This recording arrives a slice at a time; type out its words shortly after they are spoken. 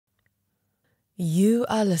You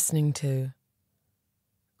are listening to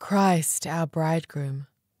Christ Our Bridegroom,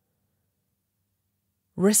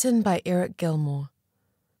 written by Gilmour,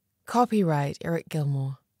 copyright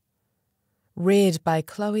Gilmour, read by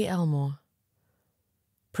Chloë Elmore,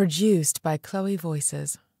 produced by Chloë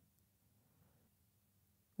Voices.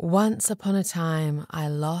 Once upon a time I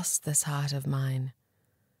lost this heart of mine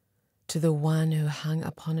to the one who hung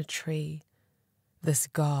upon a tree, this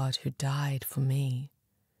God who died for me.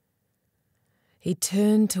 He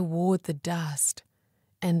turned toward the dust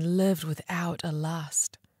and lived without a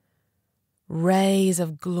lust. Rays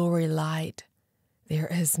of glory light, there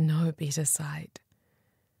is no better sight.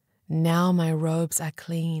 Now my robes are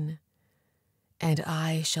clean, and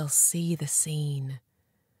I shall see the scene,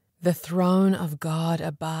 the throne of God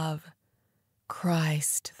above,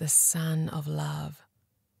 Christ the Son of Love.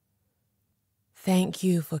 Thank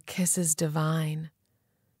you for kisses divine,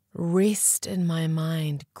 rest in my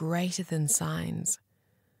mind greater than signs.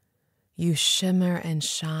 You shimmer and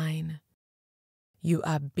shine. You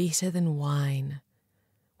are better than wine,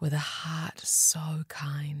 with a heart so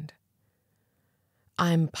kind.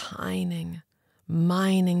 I'm pining,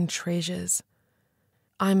 mining treasures.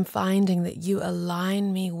 I'm finding that you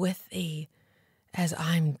align me with thee as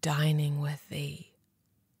I'm dining with thee.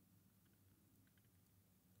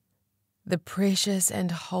 The precious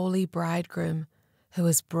and holy bridegroom who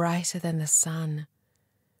is brighter than the sun.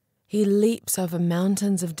 He leaps over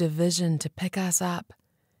mountains of division to pick us up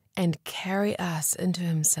and carry us into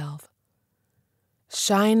himself,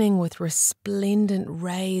 shining with resplendent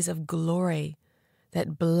rays of glory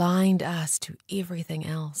that blind us to everything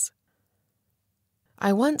else.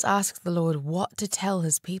 I once asked the Lord what to tell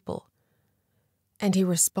his people, and he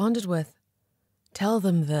responded with, "Tell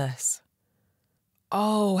them this.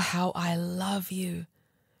 Oh, how I love you.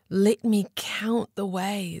 Let me count the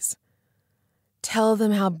ways. Tell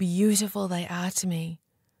them how beautiful they are to me.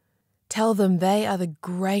 Tell them they are the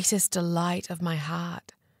greatest delight of my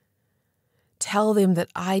heart. Tell them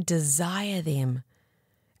that I desire them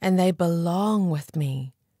and they belong with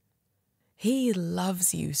me. He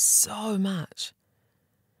loves you so much.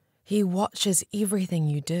 He watches everything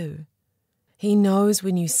you do. He knows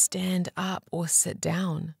when you stand up or sit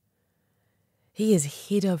down. He is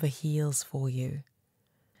head over heels for you.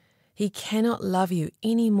 He cannot love you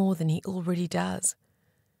any more than he already does,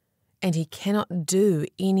 and he cannot do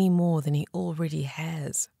any more than he already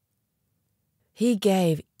has. He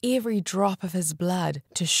gave every drop of his blood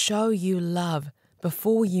to show you love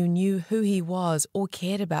before you knew who he was or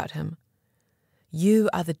cared about him. You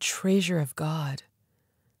are the treasure of God.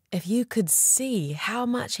 If you could see how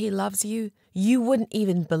much he loves you, you wouldn't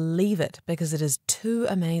even believe it because it is too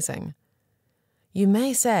amazing. You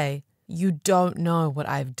may say, "You don't know what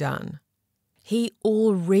I've done." He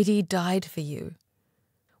already died for you.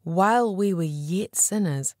 While we were yet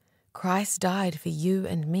sinners, Christ died for you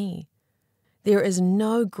and me. There is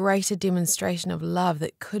no greater demonstration of love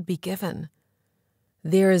that could be given.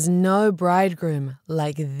 There is no bridegroom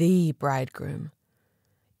like the bridegroom.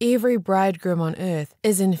 Every bridegroom on earth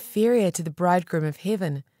is inferior to the bridegroom of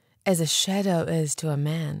heaven, as a shadow is to a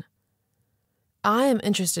man. I am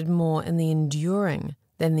interested more in the enduring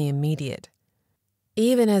than the immediate.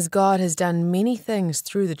 Even as God has done many things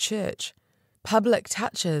through the church, public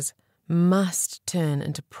touches must turn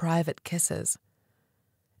into private kisses.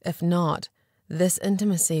 If not, this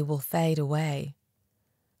intimacy will fade away.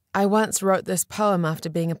 I once wrote this poem after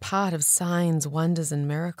being a part of signs, wonders, and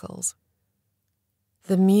miracles.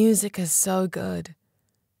 The music is so good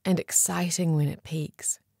and exciting when it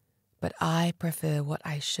peaks, but I prefer what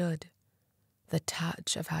I should, the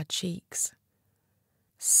touch of our cheeks.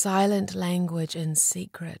 Silent language in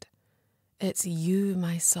secret, it's you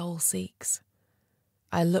my soul seeks.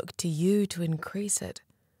 I look to you to increase it,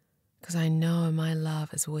 'cause I know my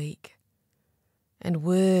love is weak. And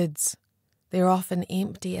words, they're often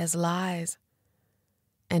empty as lies,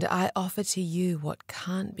 and I offer to you what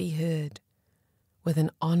can't be heard, with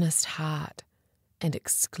an honest heart and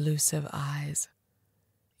exclusive eyes.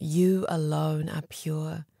 You alone are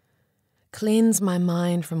pure. Cleanse my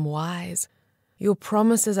mind from wise. Your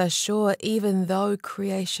promises are sure even though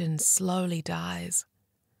creation slowly dies.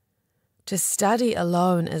 To study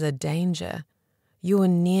alone is a danger. Your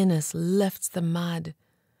nearness lifts the mud.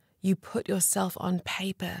 You put yourself on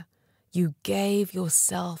paper. You gave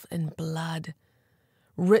yourself in blood.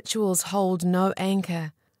 Rituals hold no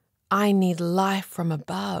anchor. I need life from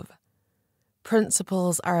above.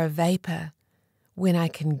 Principles are a vapor when I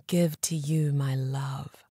can give to you my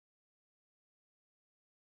love.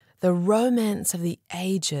 The romance of the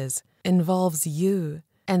ages involves you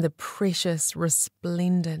and the precious,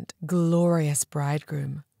 resplendent, glorious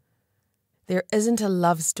bridegroom. There isn't a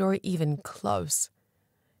love story even close.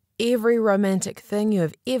 Every romantic thing you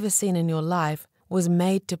have ever seen in your life was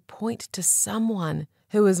made to point to someone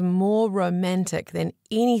who is more romantic than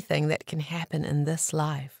anything that can happen in this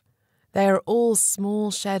life. They are all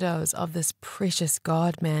small shadows of this precious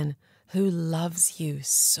God-man who loves you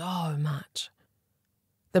so much.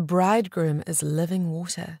 The bridegroom is living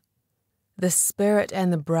water. The Spirit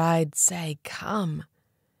and the bride say, "Come,"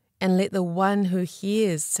 and let the one who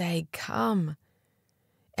hears say, "Come,"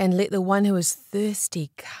 and let the one who is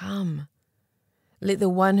thirsty come. Let the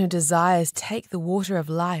one who desires take the water of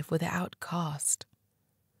life without cost.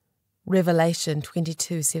 Revelation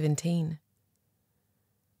 22:17.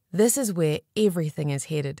 This is where everything is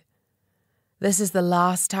headed. This is the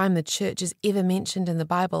last time the church is ever mentioned in the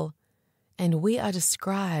Bible, and we are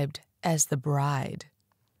described as the bride.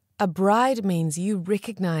 A bride means you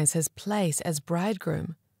recognize his place as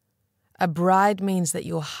bridegroom. A bride means that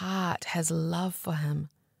your heart has love for him.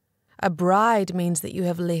 A bride means that you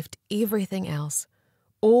have left everything else,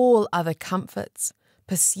 all other comforts,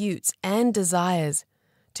 pursuits, and desires,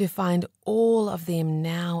 to find all of them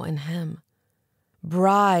now in him.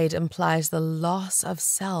 Bride implies the loss of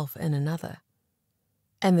self in another,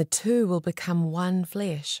 and the two will become one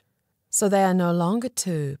flesh. So they are no longer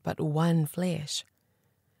two, but one flesh.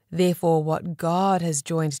 Therefore, what God has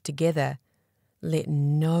joined together, let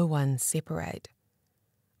no one separate.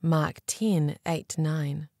 Mark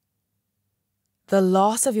 10:8-9. The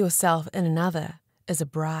loss of yourself in another is a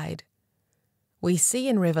bride. We see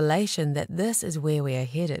in Revelation that this is where we are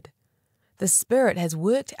headed. The Spirit has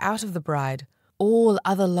worked out of the bride all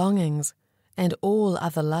other longings and all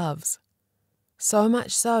other loves, so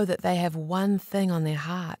much so that they have one thing on their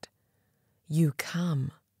heart: you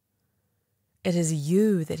come. It is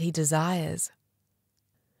you that he desires.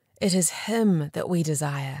 It is him that we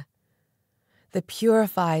desire. The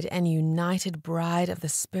purified and united bride of the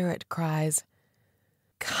Spirit cries,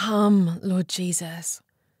 "Come, Lord Jesus.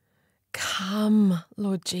 Come,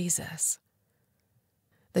 Lord Jesus."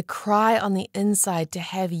 The cry on the inside to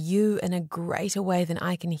have you in a greater way than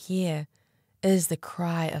I can hear is the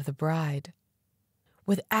cry of the bride.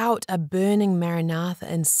 Without a burning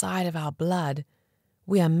Maranatha inside of our blood,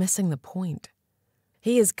 we are missing the point.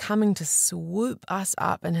 He is coming to swoop us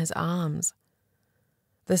up in his arms.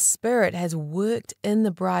 The Spirit has worked in the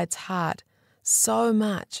bride's heart so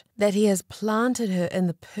much that he has planted her in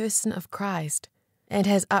the person of Christ and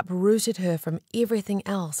has uprooted her from everything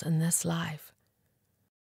else in this life.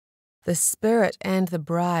 The Spirit and the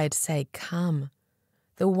bride say, "Come."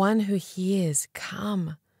 The one who hears,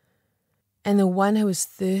 "Come." And the one who is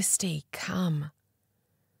thirsty, "Come."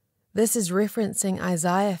 This is referencing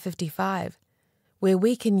Isaiah 55, where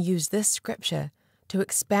we can use this scripture to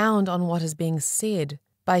expound on what is being said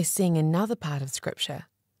by seeing another part of Scripture.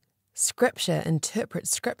 Scripture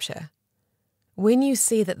interprets Scripture. When you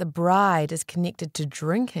see that the bride is connected to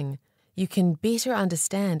drinking, you can better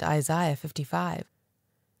understand Isaiah 55.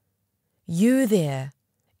 You there,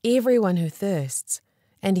 everyone who thirsts,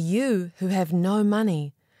 and you who have no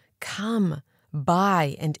money, come,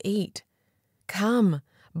 buy and eat. Come,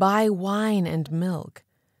 buy wine and milk,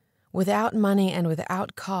 without money and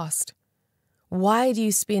without cost. Why do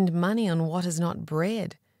you spend money on what is not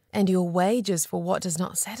bread, and your wages for what does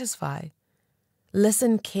not satisfy?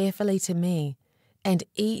 Listen carefully to me, and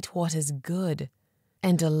eat what is good,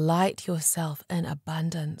 and delight yourself in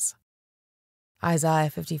abundance. Isaiah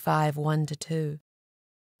 55, 1-2.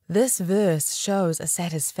 This verse shows a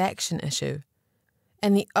satisfaction issue,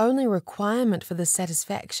 and the only requirement for this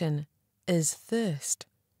satisfaction is thirst.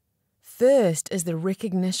 Thirst is the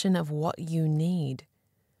recognition of what you need.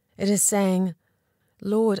 It is saying,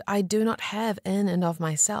 "Lord, I do not have in and of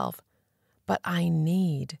myself, but I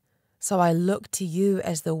need, so I look to you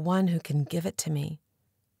as the one who can give it to me."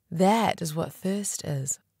 That is what thirst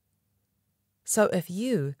is. So if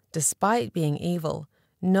you, despite being evil,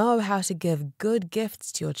 know how to give good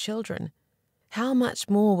gifts to your children, how much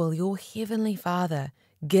more will your heavenly Father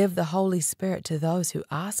give the Holy Spirit to those who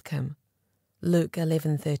ask him? Luke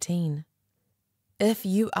 11:13. If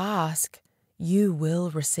you ask, you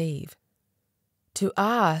will receive. To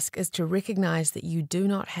ask is to recognize that you do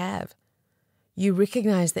not have. You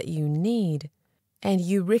recognize that you need, and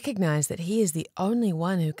you recognize that he is the only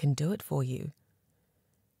one who can do it for you.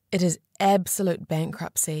 It is absolute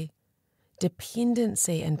bankruptcy.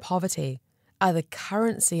 Dependency and poverty are the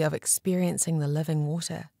currency of experiencing the living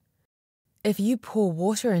water. If you pour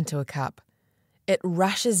water into a cup, it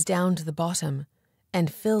rushes down to the bottom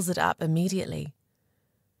and fills it up immediately.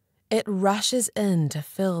 It rushes in to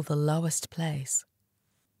fill the lowest place.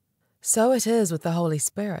 So it is with the Holy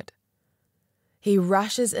Spirit. He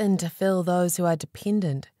rushes in to fill those who are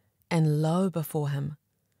dependent and low before him.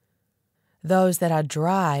 Those that are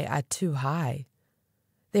dry are too high.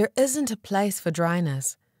 There isn't a place for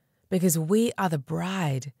dryness, because we are the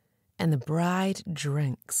bride, and the bride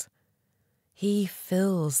drinks. He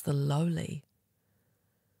fills the lowly.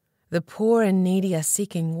 The poor and needy are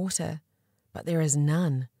seeking water, but there is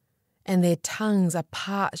none, and their tongues are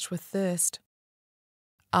parched with thirst.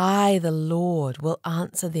 I, the Lord, will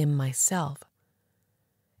answer them myself.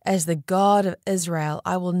 As the God of Israel,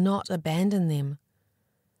 I will not abandon them.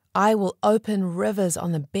 I will open rivers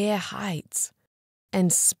on the bare heights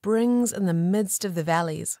and springs in the midst of the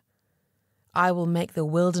valleys. I will make the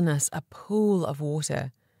wilderness a pool of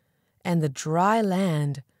water and the dry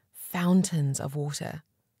land fountains of water.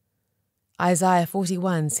 Isaiah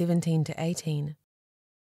 41:17-18.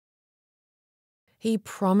 He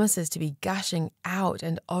promises to be gushing out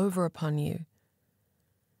and over upon you.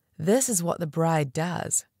 This is what the bride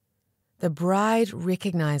does. The bride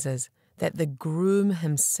recognizes that the groom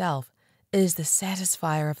himself is the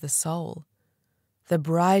satisfier of the soul. The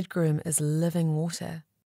bridegroom is living water.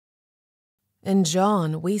 In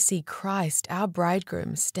John, we see Christ, our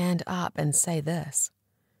bridegroom, stand up and say this.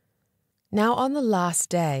 Now on the last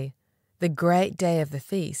day, the great day of the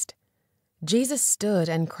feast, Jesus stood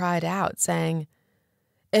and cried out, saying,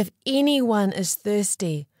 "If anyone is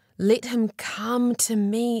thirsty, let him come to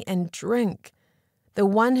me and drink. The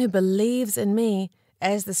one who believes in me,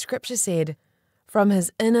 as the scripture said, from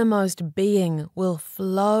his innermost being will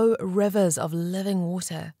flow rivers of living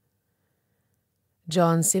water."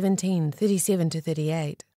 John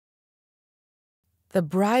 17:37-38. The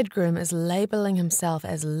bridegroom is labeling himself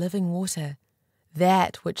as living water,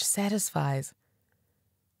 that which satisfies.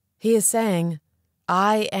 He is saying,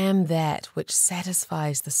 I am that which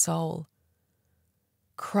satisfies the soul.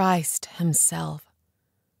 Christ himself.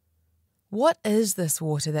 What is this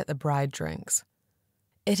water that the bride drinks?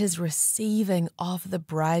 It is receiving of the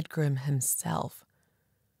bridegroom himself.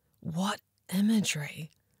 What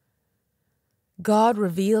imagery! God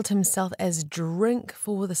revealed himself as drink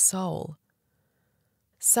for the soul,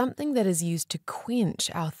 something that is used to quench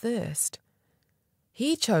our thirst.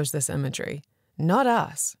 He chose this imagery, not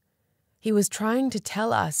us. He was trying to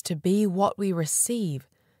tell us to be what we receive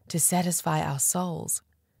to satisfy our souls.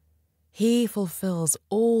 He fulfills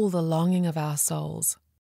all the longing of our souls.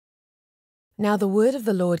 Now the word of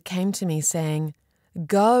the Lord came to me, saying,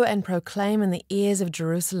 Go and proclaim in the ears of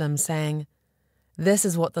Jerusalem, saying, This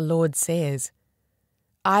is what the Lord says.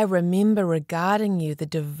 I remember regarding you the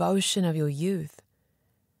devotion of your youth,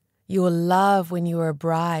 your love when you were a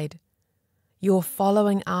bride, your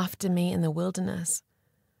following after me in the wilderness,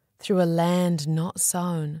 through a land not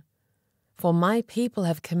sown. For my people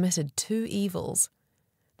have committed two evils.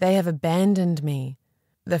 They have abandoned me,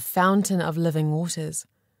 the fountain of living waters,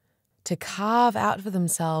 to carve out for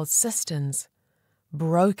themselves cisterns,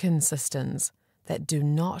 broken cisterns that do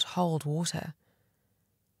not hold water.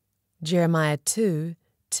 Jeremiah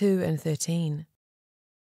 2:2-13.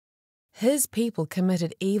 His people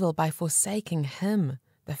committed evil by forsaking him,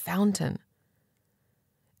 the fountain.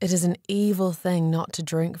 It is an evil thing not to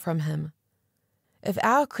drink from him. If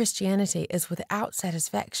our Christianity is without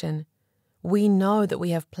satisfaction, we know that we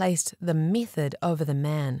have placed the method over the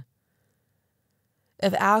man.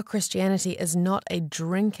 If our Christianity is not a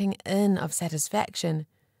drinking in of satisfaction,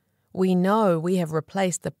 we know we have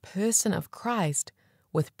replaced the person of Christ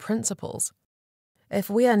with principles. If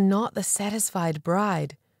we are not the satisfied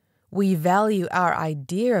bride, we value our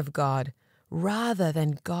idea of God rather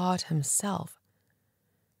than God himself.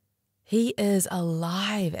 He is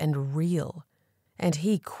alive and real, and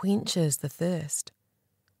he quenches the thirst.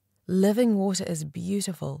 Living water is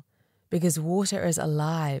beautiful because water is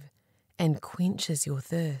alive and quenches your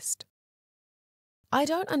thirst. I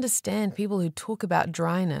don't understand people who talk about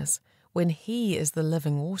dryness when he is the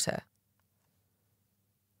living water.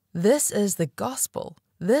 This is the gospel.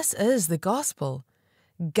 This is the gospel.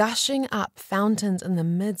 Gushing up fountains in the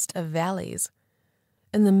midst of valleys.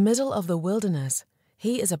 In the middle of the wilderness,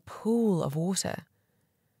 he is a pool of water.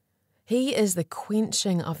 He is the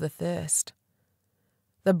quenching of the thirst.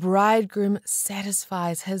 The bridegroom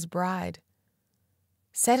satisfies his bride.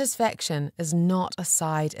 Satisfaction is not a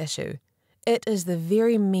side issue. It is the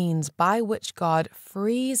very means by which God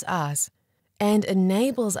frees us and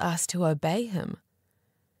enables us to obey him.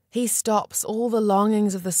 He stops all the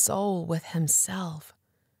longings of the soul with himself.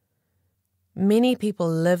 Many people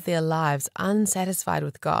live their lives unsatisfied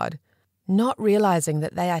with God, not realizing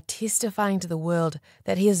that they are testifying to the world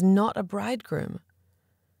that he is not a bridegroom.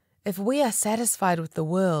 If we are satisfied with the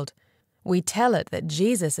world, we tell it that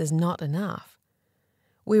Jesus is not enough.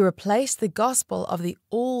 We replace the gospel of the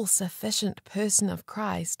all-sufficient person of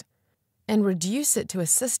Christ and reduce it to a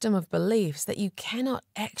system of beliefs that you cannot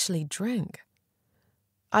actually drink.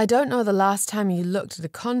 I don't know the last time you looked at a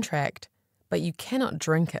contract, but you cannot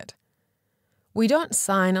drink it. We don't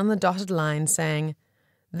sign on the dotted line saying,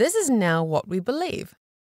 "This is now what we believe,"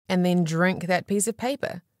 and then drink that piece of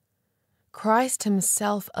paper. Christ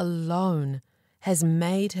himself alone has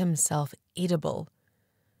made himself edible.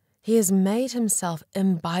 He has made himself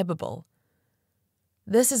imbibable.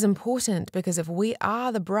 This is important because if we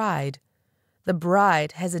are the bride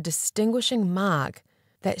has a distinguishing mark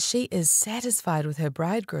that she is satisfied with her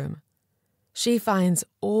bridegroom. She finds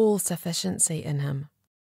all sufficiency in him.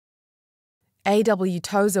 A.W.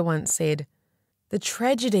 Tozer once said, "The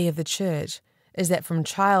tragedy of the church is that from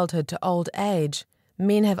childhood to old age,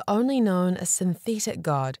 men have only known a synthetic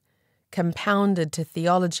God, compounded to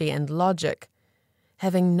theology and logic,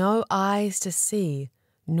 having no eyes to see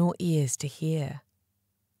nor ears to hear."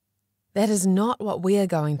 That is not what we are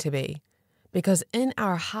going to be, because in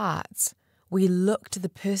our hearts we look to the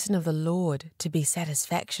person of the Lord to be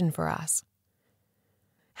satisfaction for us.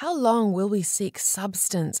 How long will we seek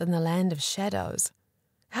substance in the land of shadows?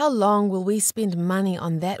 How long will we spend money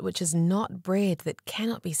on that which is not bread that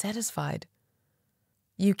cannot be satisfied?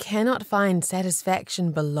 You cannot find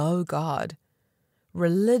satisfaction below God.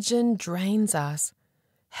 Religion drains us.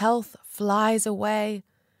 Health flies away.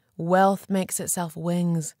 Wealth makes itself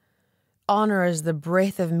wings. Honor is the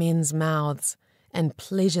breath of men's mouths, and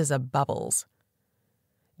pleasures are bubbles.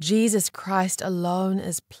 Jesus Christ alone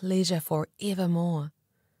is pleasure for evermore.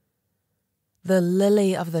 The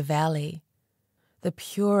lily of the valley, the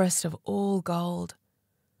purest of all gold,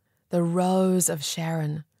 the rose of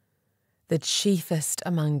Sharon, the chiefest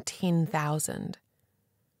among 10,000.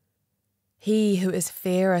 He who is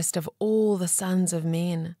fairest of all the sons of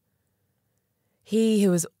men, he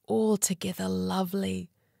who is altogether lovely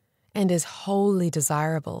and is wholly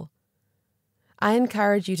desirable. I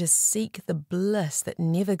encourage you to seek the bliss that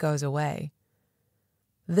never goes away.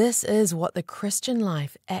 This is what the Christian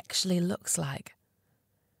life actually looks like.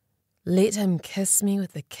 Let him kiss me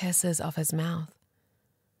with the kisses of his mouth,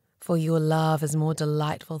 for your love is more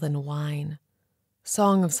delightful than wine.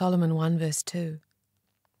 Song of Solomon 1 verse 2.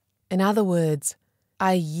 In other words,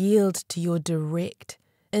 I yield to your direct,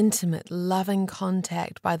 intimate, loving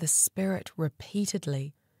contact by the Spirit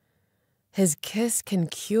repeatedly. His kiss can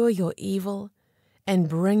cure your evil and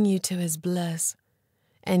bring you to his bliss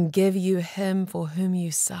and give you him for whom you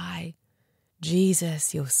sigh,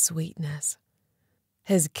 Jesus, your sweetness.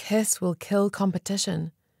 His kiss will kill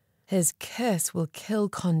competition. His kiss will kill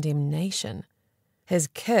condemnation. His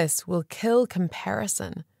kiss will kill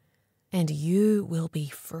comparison, and you will be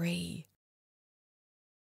free.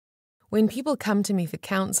 When people come to me for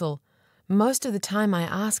counsel, most of the time I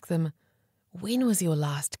ask them, when was your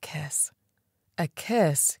last kiss? A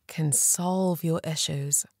kiss can solve your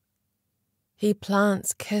issues. He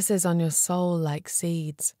plants kisses on your soul like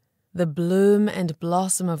seeds, the bloom and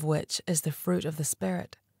blossom of which is the fruit of the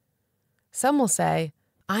Spirit. Some will say,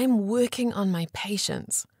 I'm working on my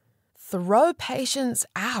patience. Throw patience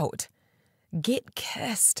out. Get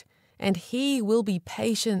kissed, and he will be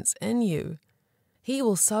patience in you. He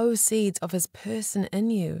will sow seeds of his person in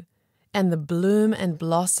you, and the bloom and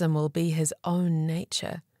blossom will be his own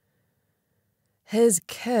nature. His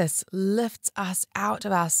kiss lifts us out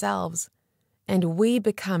of ourselves, and we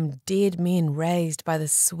become dead men raised by the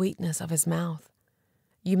sweetness of his mouth.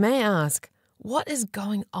 You may ask, what is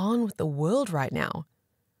going on with the world right now?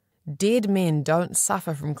 Dead men don't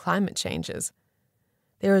suffer from climate changes.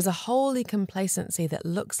 There is a holy complacency that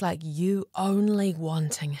looks like you only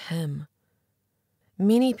wanting him.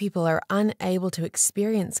 Many people are unable to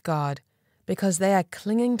experience God because they are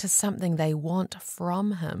clinging to something they want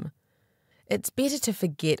from him. It's better to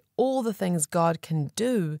forget all the things God can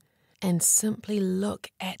do and simply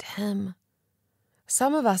look at him.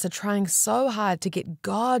 Some of us are trying so hard to get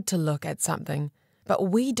God to look at something, but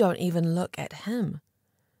we don't even look at him.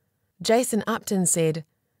 Jason Upton said,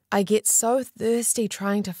 I get so thirsty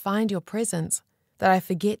trying to find your presence that I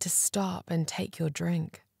forget to stop and take your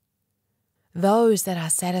drink. Those that are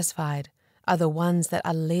satisfied are the ones that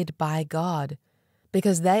are led by God,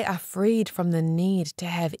 because they are freed from the need to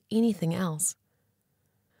have anything else.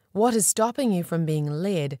 What is stopping you from being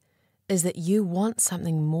led is that you want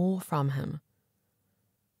something more from him.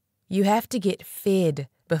 You have to get fed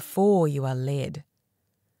before you are led.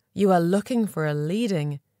 You are looking for a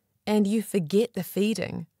leading, and you forget the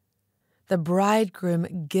feeding. The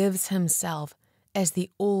bridegroom gives himself as the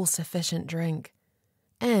all-sufficient drink.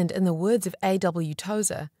 And in the words of A.W.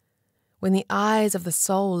 Tozer, when the eyes of the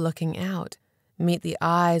soul looking out meet the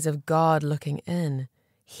eyes of God looking in,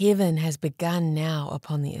 heaven has begun now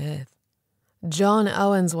upon the earth. John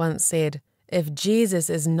Owens once said, "If Jesus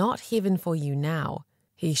is not heaven for you now,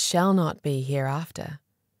 he shall not be hereafter."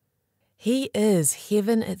 He is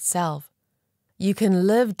heaven itself. You can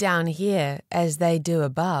live down here as they do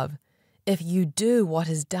above if you do what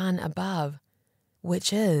is done above,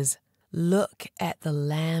 which is look at the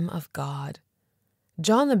Lamb of God.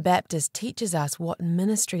 John the Baptist teaches us what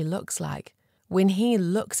ministry looks like when he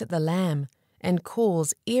looks at the Lamb and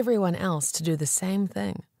calls everyone else to do the same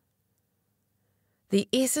thing. The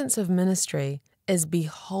essence of ministry is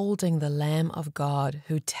beholding the Lamb of God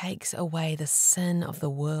who takes away the sin of the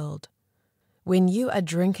world. When you are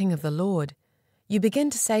drinking of the Lord, you begin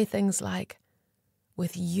to say things like,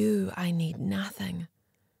 "With you I need nothing.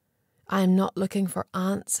 I am not looking for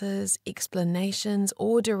answers, explanations,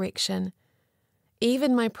 or direction.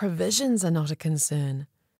 Even my provisions are not a concern."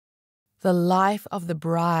 The life of the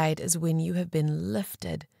bride is when you have been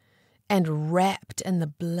lifted and wrapped in the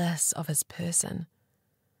bliss of his person.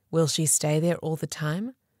 Will she stay there all the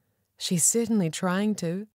time? She's certainly trying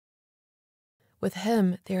to. With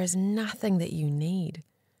him, there is nothing that you need.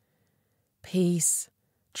 Peace,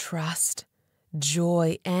 trust,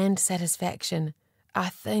 joy, and satisfaction are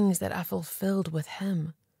things that are fulfilled with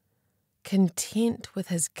him. Content with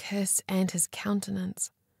his kiss and his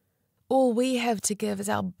countenance. All we have to give is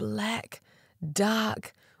our black,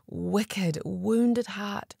 dark, wicked, wounded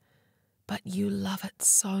heart, but you love it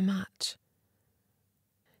so much.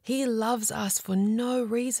 He loves us for no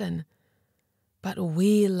reason, but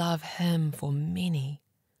we love him for many.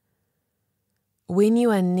 When you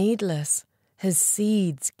are needless, his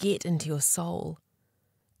seeds get into your soul.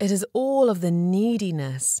 It is all of the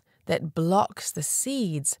neediness that blocks the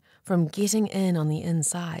seeds from getting in on the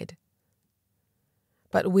inside.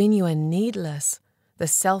 But when you are needless, the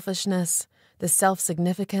selfishness, the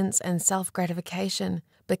self-significance, and self-gratification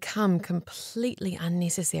become completely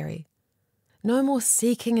unnecessary. No more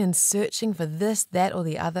seeking and searching for this, that, or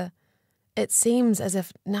the other. It seems as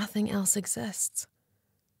if nothing else exists.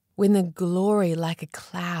 When the glory like a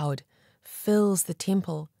cloud fills the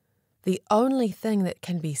temple, the only thing that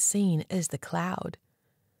can be seen is the cloud.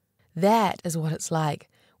 That is what it's like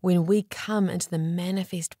when we come into the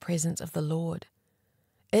manifest presence of the Lord.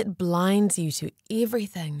 It blinds you to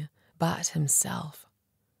everything but himself.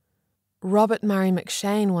 Robert Murray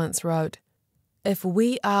McShane once wrote, "If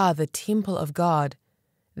we are the temple of God,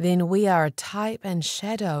 then we are a type and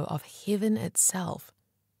shadow of heaven itself."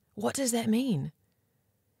 What does that mean?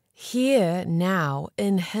 Here, now,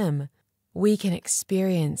 in him, we can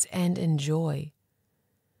experience and enjoy.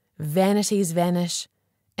 Vanities vanish,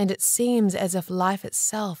 and it seems as if life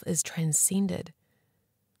itself is transcended.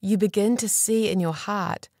 You begin to see in your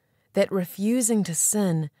heart that refusing to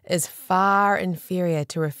sin is far inferior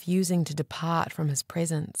to refusing to depart from his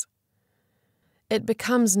presence. It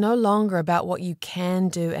becomes no longer about what you can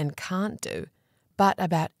do and can't do, but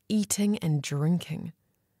about eating and drinking.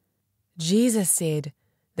 Jesus said,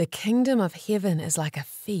 "The kingdom of heaven is like a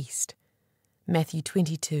feast." Matthew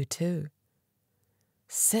 22:2.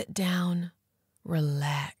 Sit down,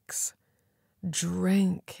 relax,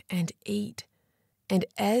 drink and eat, and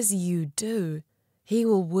as you do, he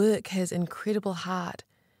will work his incredible heart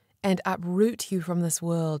and uproot you from this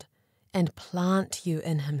world and plant you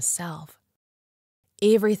in himself.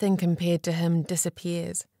 Everything compared to him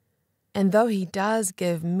disappears, and though he does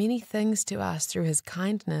give many things to us through his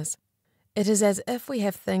kindness, it is as if we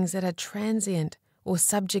have things that are transient or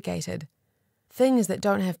subjugated, things that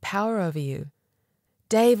don't have power over you.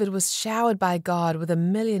 David was showered by God with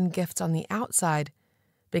 1,000,000 gifts on the outside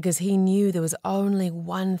because he knew there was only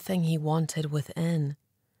one thing he wanted within.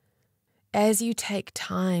 As you take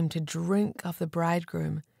time to drink of the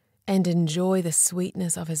bridegroom and enjoy the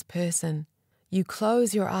sweetness of his person, you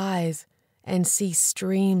close your eyes and see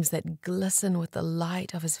streams that glisten with the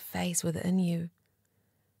light of his face within you.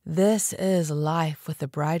 This is life with the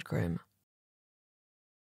bridegroom.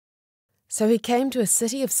 So he came to a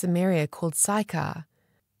city of Samaria called Sychar,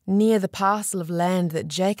 near the parcel of land that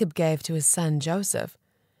Jacob gave to his son Joseph,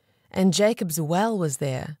 and Jacob's well was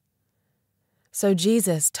there. So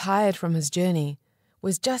Jesus, tired from his journey,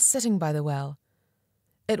 was just sitting by the well.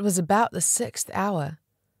 It was about the 6th hour.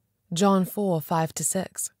 John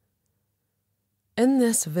 4:5-6. In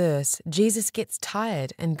this verse, Jesus gets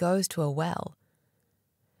tired and goes to a well.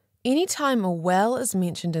 Anytime a well is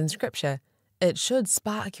mentioned in Scripture, it should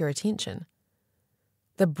spark your attention.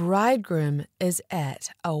 The bridegroom is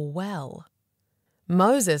at a well.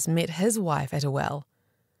 Moses met his wife at a well.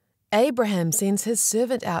 Abraham sends his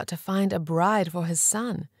servant out to find a bride for his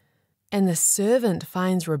son, and the servant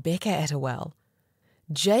finds Rebekah at a well.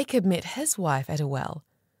 Jacob met his wife at a well.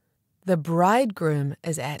 The bridegroom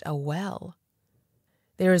is at a well.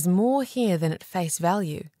 There is more here than at face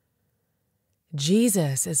value.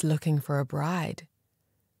 Jesus is looking for a bride.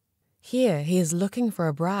 Here he is looking for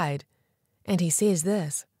a bride, and he says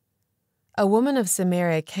this: "A woman of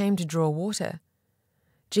Samaria came to draw water.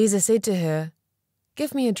 Jesus said to her,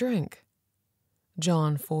 'Give me a drink.'"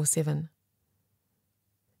 John 4:7.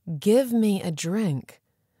 "Give me a drink"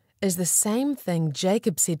 is the same thing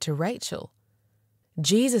Jacob said to Rachel.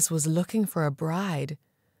 Jesus was looking for a bride,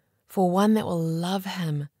 for one that will love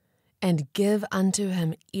him and give unto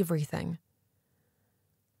him everything.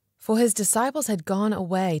 For his disciples had gone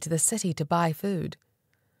away to the city to buy food.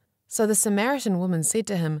 So the Samaritan woman said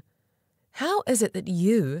to him, "How is it that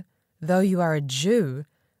you, though you are a Jew,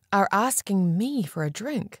 are asking me for a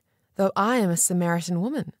drink, though I am a Samaritan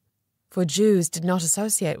woman?" For Jews did not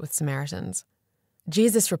associate with Samaritans.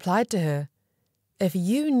 Jesus replied to her, "If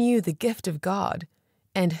you knew the gift of God,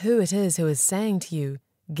 and who it is who is saying to you,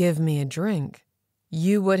 'Give me a drink,'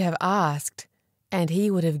 you would have asked, and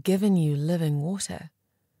he would have given you living water."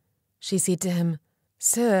 She said to him,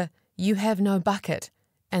 "Sir, you have no bucket,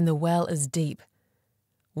 and the well is deep.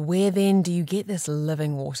 Where then do you get this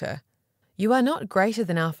living water? You are not greater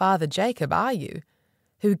than our father Jacob, are you,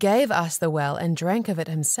 who gave us the well and drank of it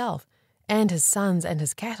himself, and his sons and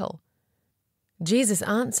his cattle?" Jesus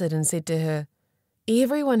answered and said to her,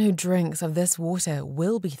 "Everyone who drinks of this water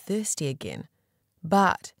will be thirsty again,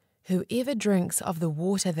 but whoever drinks of the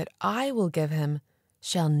water that I will give him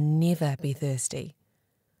shall never be thirsty.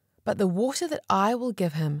 But the water that I will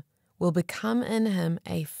give him will become in him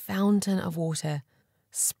a fountain of water,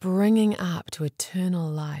 springing up to eternal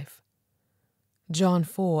life." John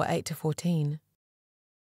 4:8-14.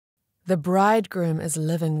 The bridegroom is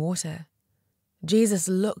living water. Jesus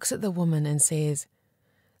looks at the woman and says,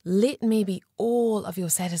 "Let me be all of your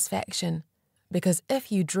satisfaction, because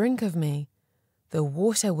if you drink of me, the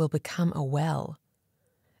water will become a well.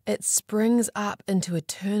 It springs up into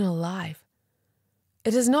eternal life.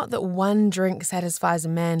 It is not that one drink satisfies a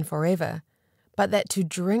man forever, but that to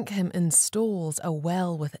drink him installs a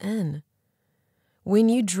well within. When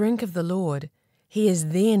you drink of the Lord, he is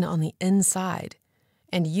then on the inside,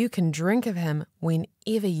 and you can drink of him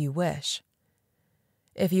whenever you wish.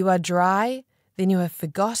 If you are dry, then you have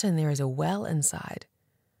forgotten there is a well inside.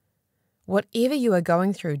 Whatever you are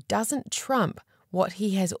going through doesn't trump what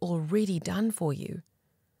he has already done for you.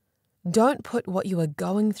 Don't put what you are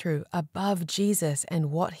going through above Jesus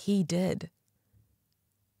and what he did.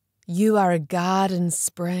 You are a garden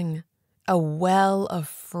spring, a well of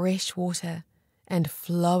fresh water and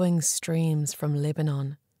flowing streams from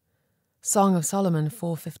Lebanon. Song of Solomon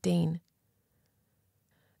 4:15.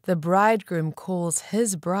 The bridegroom calls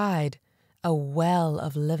his bride a well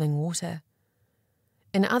of living water.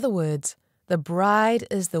 In other words, the bride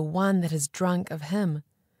is the one that has drunk of him.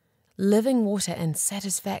 Living water and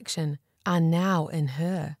satisfaction are now in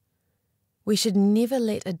her. We should never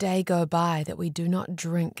let a day go by that we do not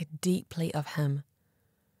drink deeply of him.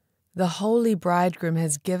 The holy bridegroom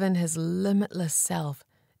has given his limitless self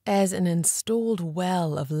as an installed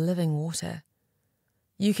well of living water.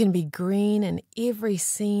 You can be green in every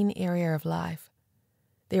seen area of life.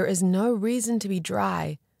 There is no reason to be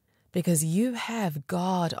dry because you have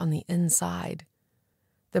God on the inside.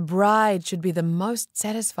 The bride should be the most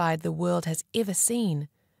satisfied the world has ever seen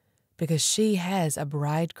because she has a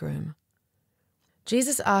bridegroom.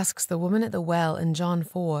 Jesus asks the woman at the well in John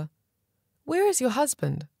 4, "Where is your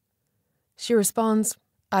husband?" She responds,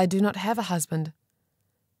 "I do not have a husband."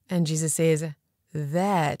 And Jesus says,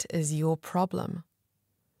 "That is your problem."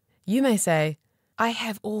 You may say, "I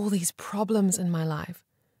have all these problems in my life."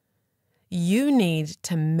 You need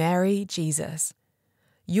to marry Jesus.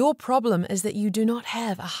 Your problem is that you do not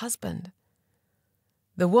have a husband.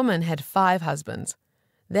 The woman had 5 husbands.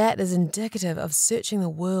 That is indicative of searching the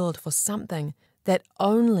world for something that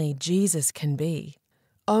only Jesus can be.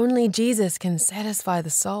 Only Jesus can satisfy the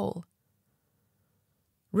soul.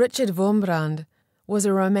 Richard Wurmbrand was a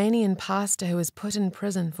Romanian pastor who was put in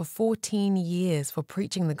prison for 14 years for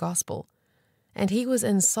preaching the gospel, and he was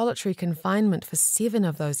in solitary confinement for 7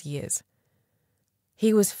 of those years.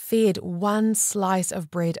 He was fed 1 slice of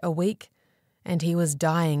bread a week, and he was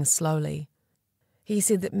dying slowly. He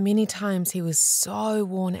said that many times he was so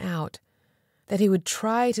worn out that he would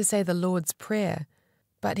try to say the Lord's Prayer,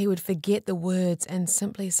 but he would forget the words and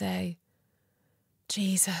simply say,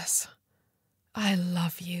 "Jesus, I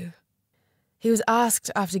love you." He was asked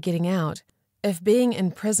after getting out if being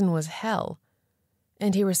in prison was hell,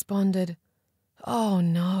 and he responded, "Oh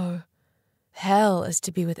no, hell is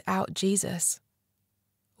to be without Jesus."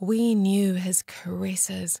 We knew his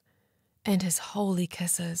caresses and his holy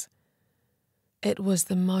kisses. It was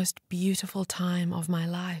the most beautiful time of my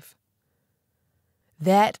life.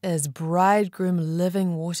 That is Bridegroom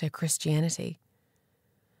living water Christianity.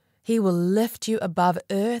 He will lift you above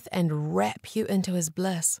earth and wrap you into his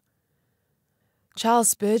bliss. Charles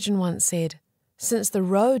Spurgeon once said, "Since the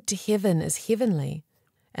road to heaven is heavenly,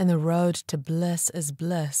 and the road to bliss is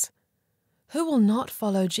bliss, who will not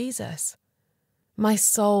follow Jesus? My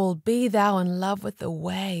soul, be thou in love with the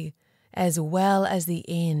way as well as the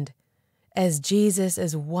end, as Jesus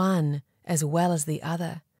is one as well as the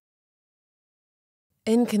other."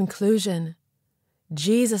 In conclusion,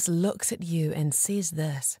 Jesus looks at you and says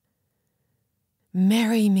this: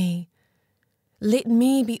 "Marry me. Let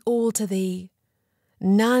me be all to thee.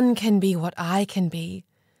 None can be what I can be.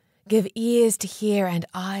 Give ears to hear and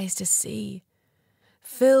eyes to see.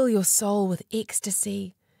 Fill your soul with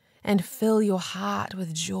ecstasy and fill your heart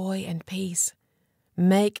with joy and peace.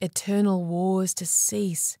 Make eternal wars to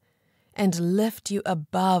cease and lift you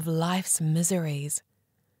above life's miseries.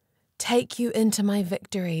 Take you into my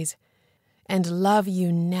victories and love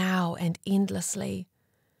you now and endlessly.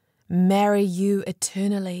 Marry you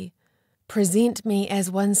eternally. Present me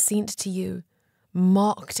as one sent to you,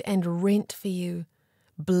 mocked and rent for you,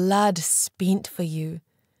 blood spent for you,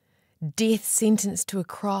 death sentenced to a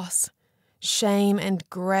cross, shame and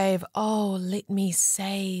grave. Oh, let me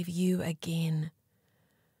save you again.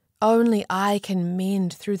 Only I can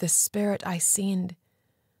mend through the Spirit I send.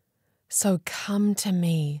 So come to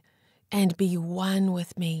me and be one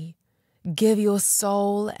with me. Give your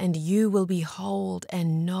soul and you will behold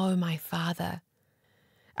and know my Father.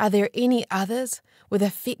 Are there any others with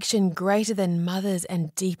affection greater than mothers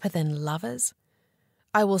and deeper than lovers?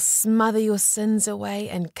 I will smother your sins away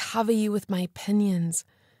and cover you with my pinions,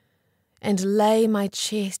 and lay my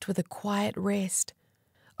chest with a quiet rest.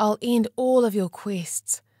 I'll end all of your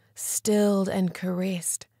quests, stilled and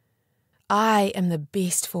caressed. I am the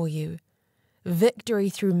best for you, victory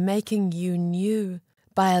through making you new,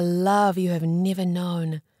 by a love you have never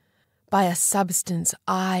known, by a substance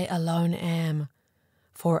I alone am,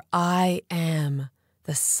 for I am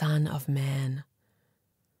the Son of Man.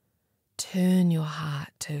 Turn your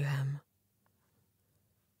heart to him.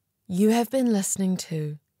 You have been listening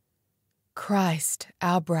to Christ,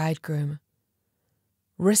 Our Bridegroom,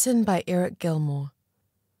 written by Gilmour,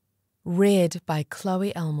 read by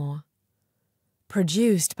Chloë Elmore,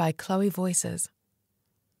 produced by Chloë Voices.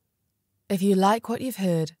 If you like what you've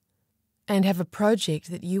heard and have a project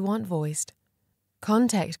that you want voiced,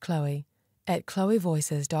 contact Chloë at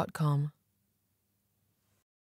chloevoices.com.